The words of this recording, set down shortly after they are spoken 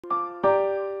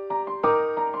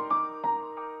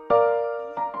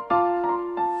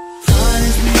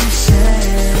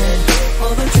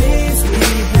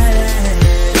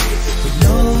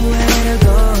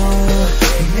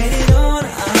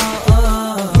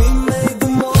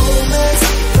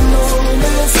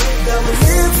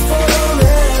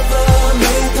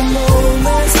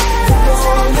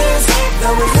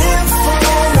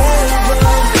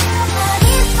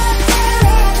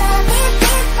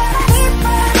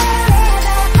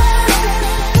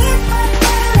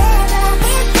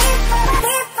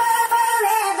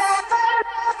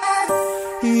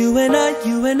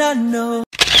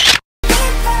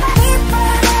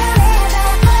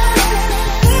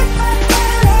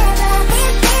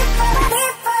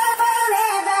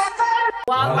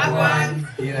Wagwan,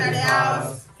 in the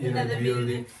house, in the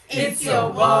building. It's your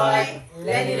boy,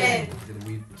 Lenny.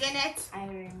 Janet.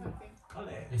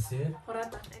 Is it?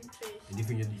 And if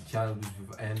you're the channel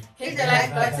and Hit the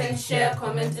like button, share,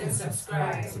 comment, and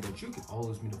subscribe so that you can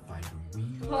always be notified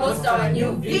when we post our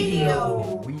new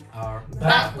video. We are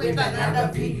Back with another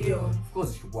video. Of course,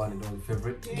 it's your one and only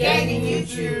favorite Gang in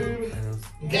YouTube.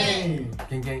 Gang.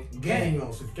 Gang.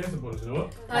 Also, if you can't support us, you know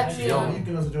what? Patreon. You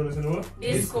can also join us in the what?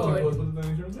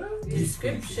 Discord.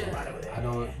 Description. I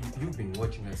know you've been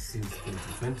watching us since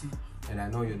 2020, and I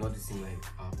know you're noticing like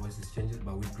our voices changes,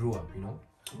 but we grew up, you know.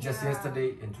 Just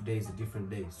yesterday and today is a different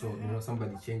day, so you know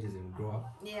somebody changes and grow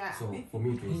up. Yeah. So for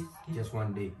me it was just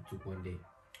one day. It took one day,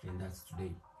 and that's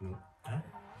today. You know,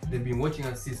 they've been watching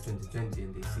us since 2020,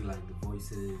 and they see like the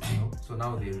voices. You know, so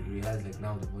now they realize like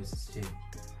now the voices change.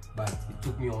 But it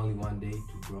took me only one day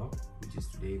to grow up, which is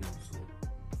today now. So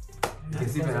you can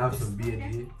see I have some beard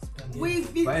here.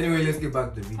 But anyway, let's get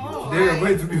back to the video. Today we're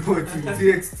going to be watching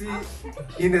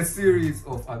TXT in a series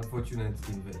of unfortunate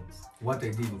events. What I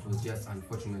did, it was just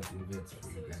unfortunate events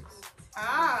for you guys.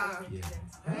 Ah. Yeah.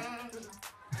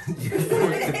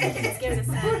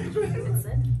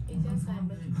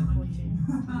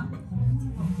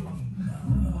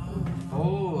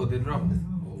 Oh, the drum.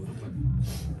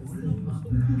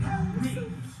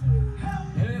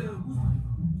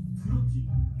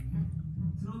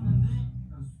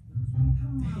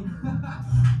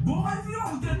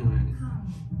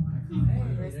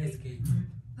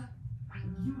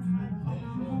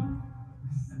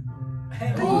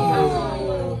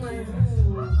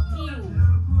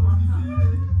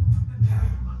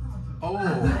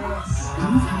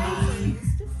 Oh,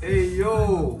 Hey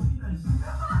yo!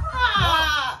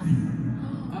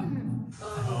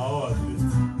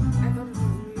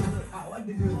 What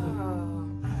did you do?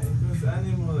 It was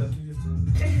animal that you just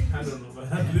I don't know, but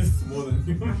at least more than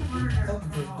you.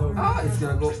 It's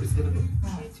gonna go. It's gonna go.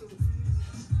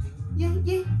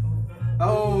 Yeah.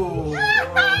 Oh!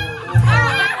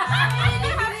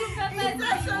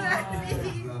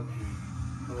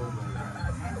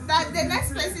 That the next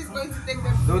person is going to take the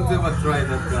floor. Don't ever try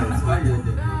that, guys. Why you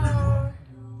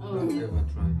Don't ever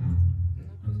try.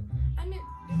 I mean,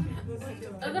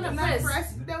 I'm gonna press.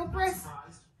 They'll press.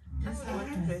 I'm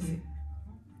gonna press it.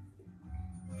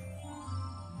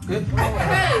 Okay.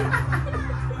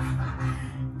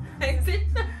 Hey!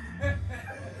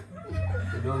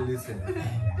 You don't listen. I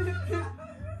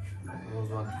always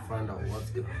want to find out what's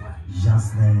gonna happen. Just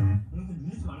then.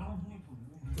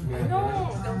 Yeah. No,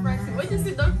 don't press it. What you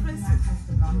say? Don't press it.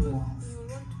 You want to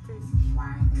press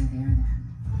it.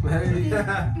 Why are they there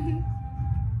then?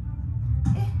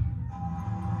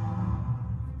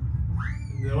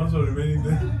 The ones are remaining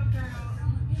there.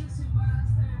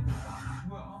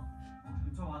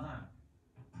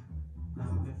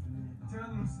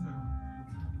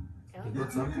 You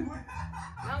got something?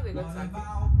 Now they got something.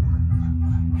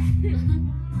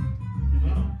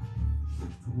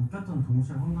 웃겼던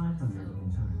동시에 황당했던 날도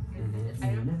괜찮아요.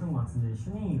 이랬던 것 같은데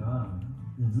슈닝이가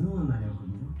눈 오는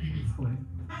날이었거든요. 초에.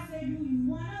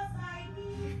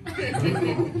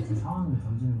 샤워하는데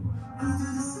던지는 거예요.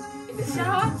 In the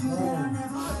shower?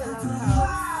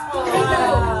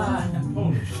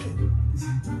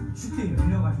 슈팅이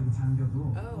열려가지고 잠겨도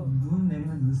눈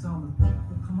내리면 눈싸움을 꼭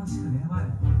한 번씩은 해봐요.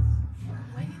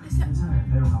 괜찮아요.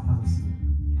 배로 갚아줬어요.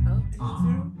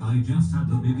 I just had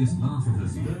the biggest laugh of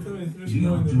this year.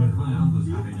 Young Jinhayan was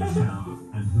having a shower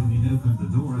and Humin opened the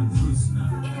door and threw snow.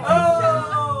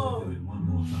 Oh! Do it one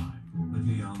more time. But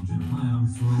young Jinhayan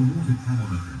threw a water cannon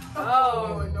at him.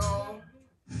 Oh no.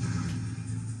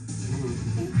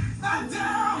 I'm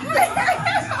down!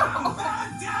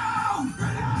 I'm down!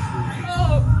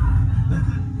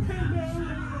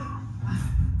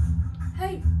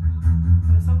 Hey!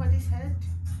 Somebody's head.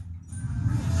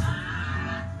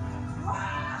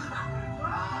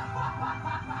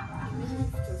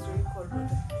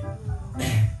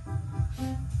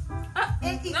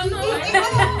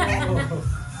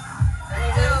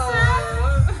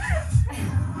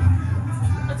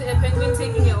 What's a penguin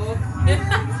taking a walk?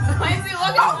 Why is it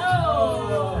walking?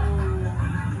 Oh!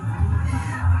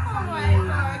 Oh my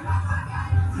god.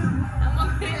 I'm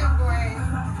okay. Good boy.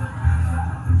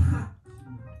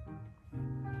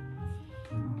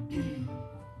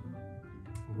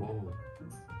 Whoa.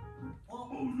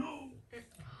 Oh no!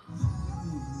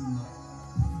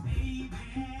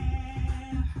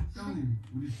 형님,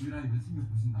 우리 브이라이브 챙겨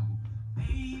보신다고.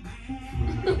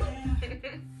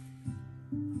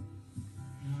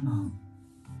 혜연아,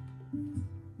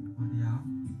 어디야?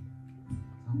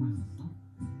 자고 있었어?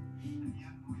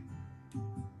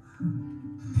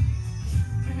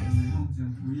 형 지금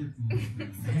V의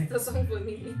부모님. Ito song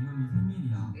funny. 이놈이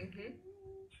생일이야.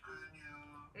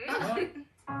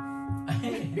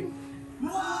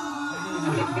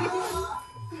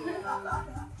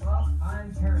 I'm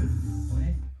Karen.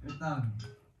 우리 일단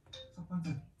첫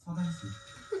번째 서단씨.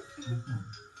 서단하고.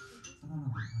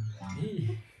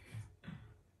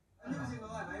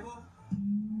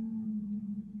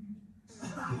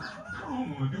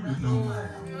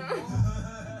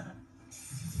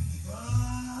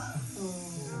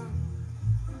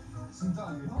 진짜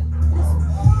아니에요?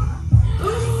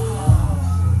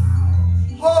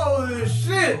 Holy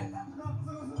shit!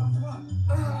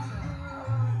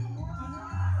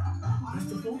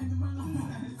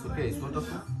 It's okay, it's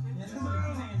wonderful. Give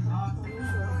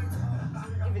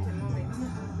it a moment.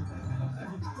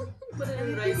 Put it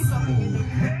in rice.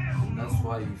 That's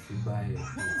why you should buy it.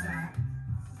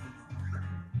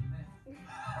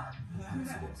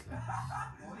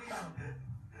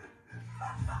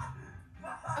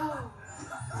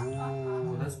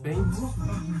 Oh, that's paint.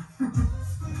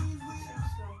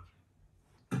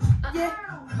 Yeah.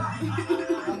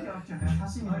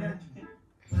 다시 말해. I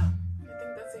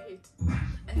think that's a hit.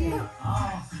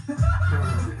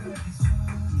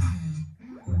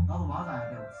 나도 맞아야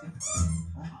돼 혹시?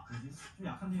 어? 뭐지? 좀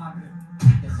약한 일.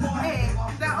 Hey,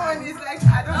 that one is like,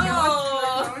 I don't know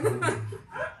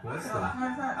What's 살살.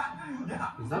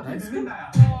 that? Is that ice cream?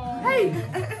 Hey!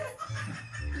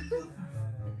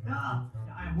 야,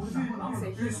 아니 모르겠어. It's a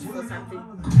hit for something.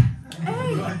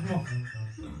 Hey!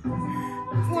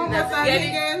 One more time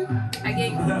again.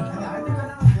 Again.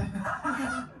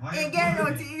 Again,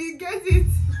 until you get it.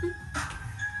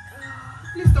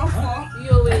 Please don't fall.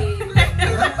 Yo, wait.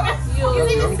 Yo. You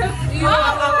see this? Yo.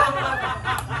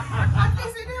 At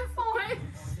least it didn't fall.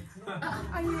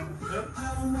 Are you?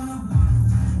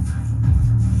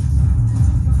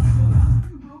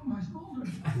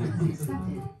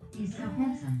 He's so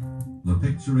handsome. The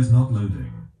picture is not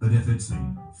loading, but if it's me,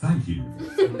 thank you.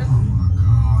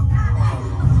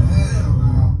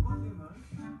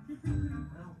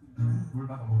 물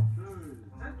받아 먹어.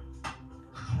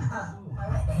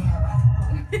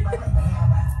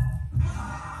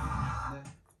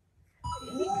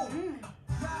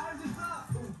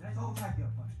 네, 저부터 할게요.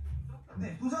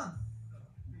 네, 도전.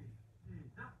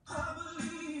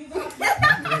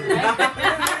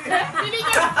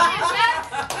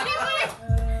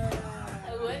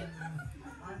 What?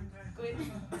 Good.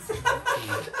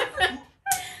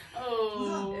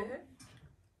 Oh.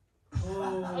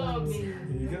 Oh,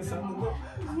 man. You got something up?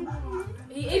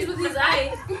 He ate with his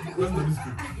eye. Where's the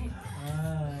biscuit?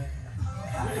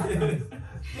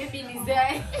 Maybe in his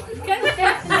eye.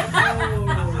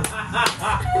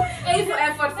 A for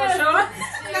effort for sure.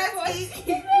 Let's eat.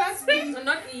 Let's eat. No,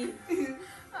 not E.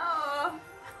 Oh.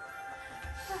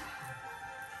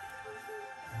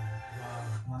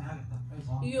 그만해야겠다.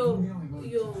 Yo.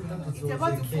 Yo. It's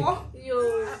about to fall. Yo.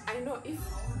 I know if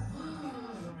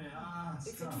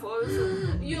it falls.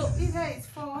 Yo. Either it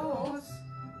falls.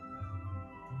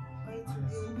 Wait,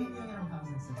 수빈이 형이랑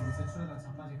가능성 있어. 그리고 제출에다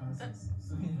자빠질 가능성 있어.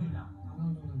 수빈이 형이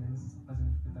어느 정도 내면서 자빠지면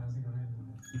좋겠다는 생각을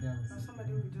했는데 기대하고 있어.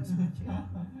 somebody will just watch it.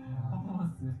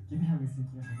 퍼포먼스 기대하고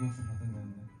있으니까 그것을 받은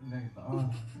건데 끝나겠다.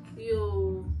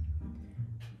 Yo.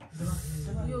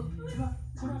 제발 Yo.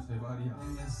 제발 제발이야.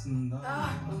 알겠습니다.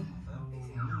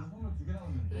 선물 2개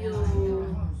나왔는데. Yo.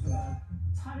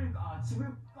 차를 집을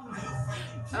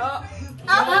Oh.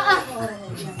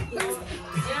 Yeah.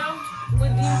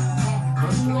 Would you?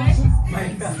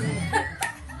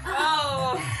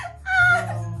 Oh.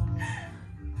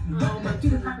 Oh my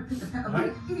goodness.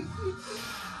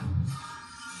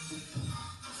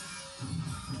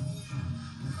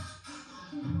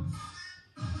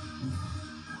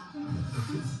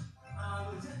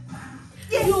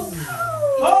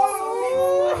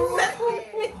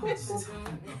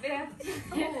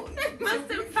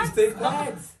 Stay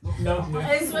quiet. No, I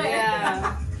swear.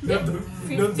 Yeah.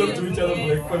 don't talk to each other for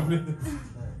like 5 minutes.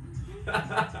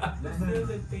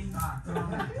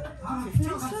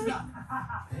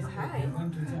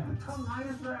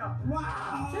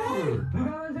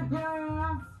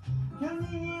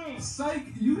 Psych,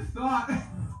 you thought.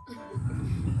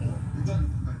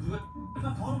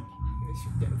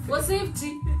 For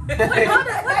safety. What do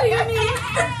you mean?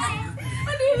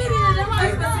 What do you mean in the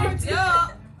house for safety?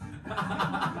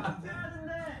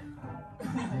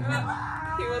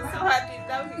 He was so happy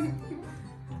that he.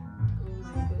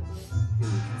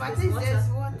 What is this I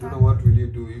don't water? know what will you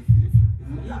do if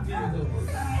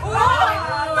Oh,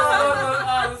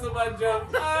 that's a bad job.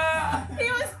 He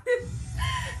was.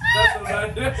 That's a bad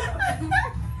job.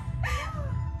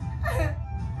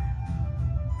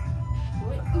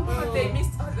 Oh, they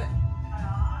missed all the.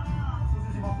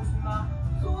 먹고 싶나?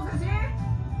 소세지?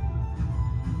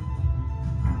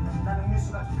 난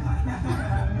음료수가 좋다.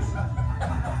 난 음료수가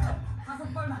좋다.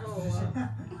 다섯 번 주시.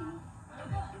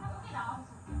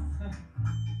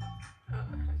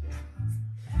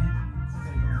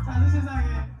 자주 세상에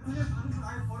그냥 방송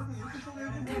아예 버려도 이렇게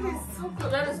소개해주고. That is so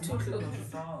close. That is too close.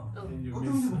 And you 어떤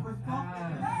miss. 거 먹고 싶어?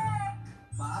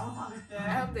 마음 받을게. I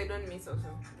hope they don't miss also.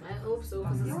 I hope so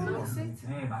because it's not.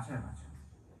 네 맞아요 맞아요.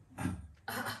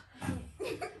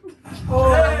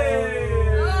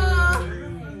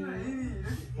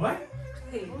 What?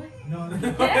 No, no.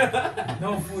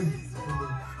 No food.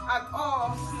 At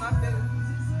all, nothing.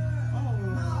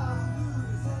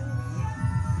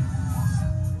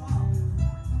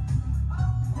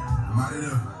 I'm out of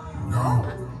there. Gone.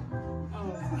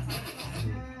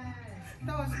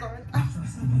 That was good.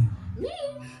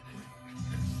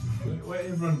 Why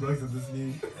everyone blocks at this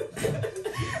name?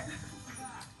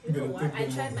 You know what? I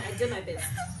tried I did my best.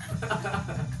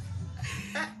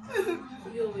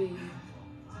 Yo, wait.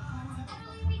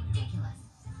 Ridiculous.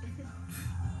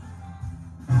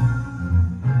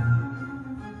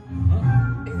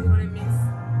 Is it what it means?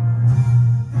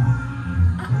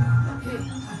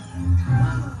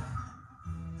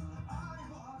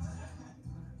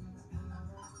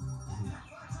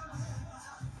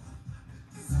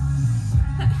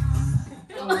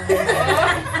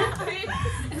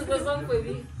 It's the song for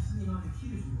me.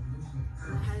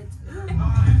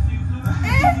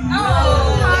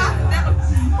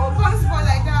 Who goes for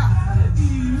like that?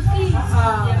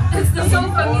 It's the song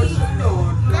for me.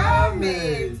 Damn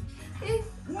it.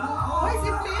 Why is he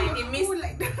playing It it missed. cool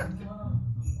like that?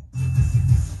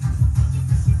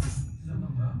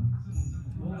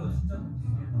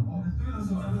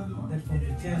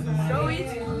 Show it.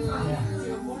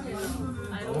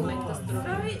 I don't like the Show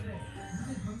story. it.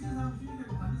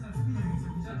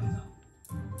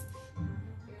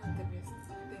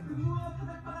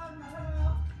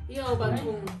 Yo,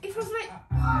 Batung. It was like.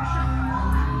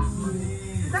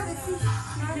 That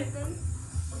is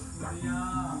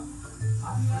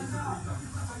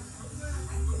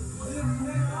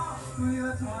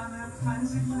우리가 좋아하는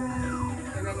간식이네.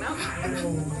 And then now.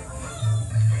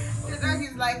 The dog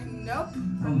is like, nope,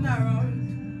 I'm not around.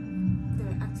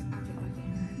 They're acting.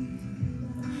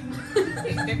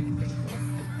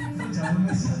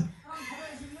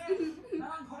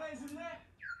 나랑 거래해줄래?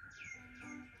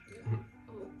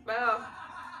 Well.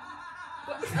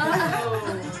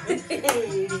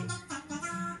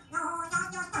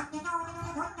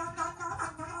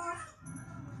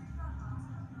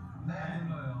 네,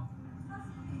 불러요.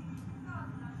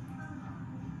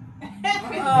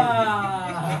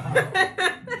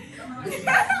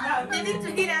 Did he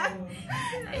tweet out?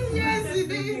 Yes, he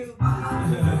did.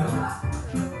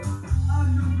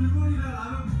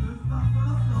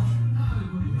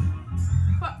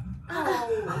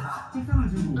 책상을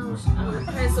들고 오고 싶어.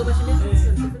 Okay, so what you did?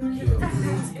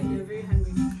 And you're very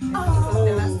hungry. Oh.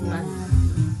 The last one.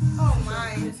 Oh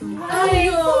my.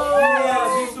 Ayo!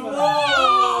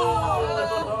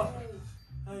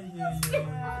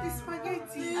 The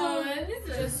spaghetti. Oh, man, this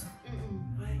is just.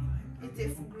 It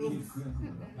is gross.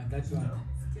 But that's what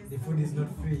the food is not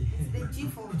free. The G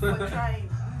for trying.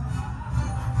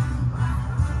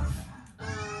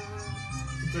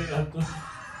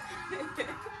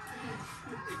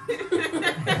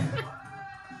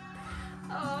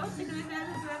 Oh, because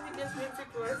it just makes it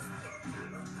worse.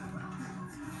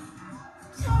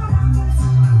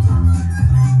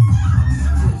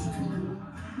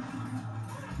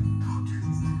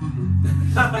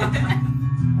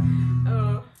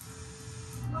 Oh.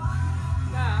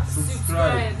 Yeah.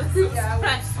 Subscribe.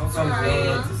 Yeah, How come you don't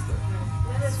want to start?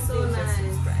 That is so nice.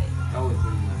 That was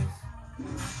really nice.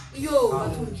 Yo,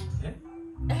 Batung.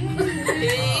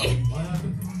 Hey.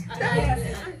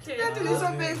 Okay. that is so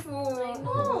painful.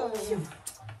 Oh.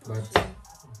 But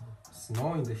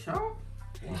snow in the shower?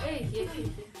 Hey, yeah.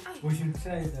 We should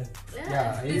try that.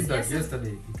 Yeah, I please, did that yes.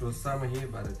 yesterday. It was summer here,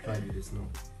 but I tried with the snow.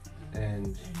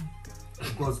 And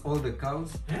because all the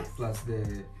cows plus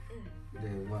the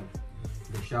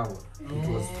shower, it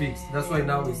was fixed. That's why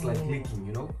now it's like leaking,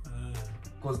 you know?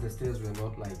 Because the stairs were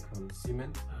not like on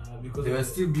cement. Because They were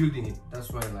still building it. That's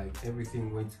why like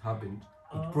everything which happened,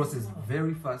 it processed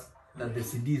very fast that the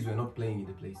CDs were not playing in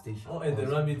the PlayStation. Oh, and the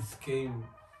rabbits came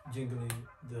jingling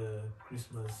the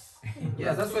Christmas.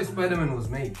 Yeah, that's why Spider-Man was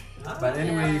made. But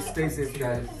anyway, stay safe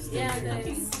guys. Stay Yeah, safe.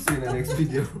 guys. See you in the next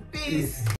video. Peace.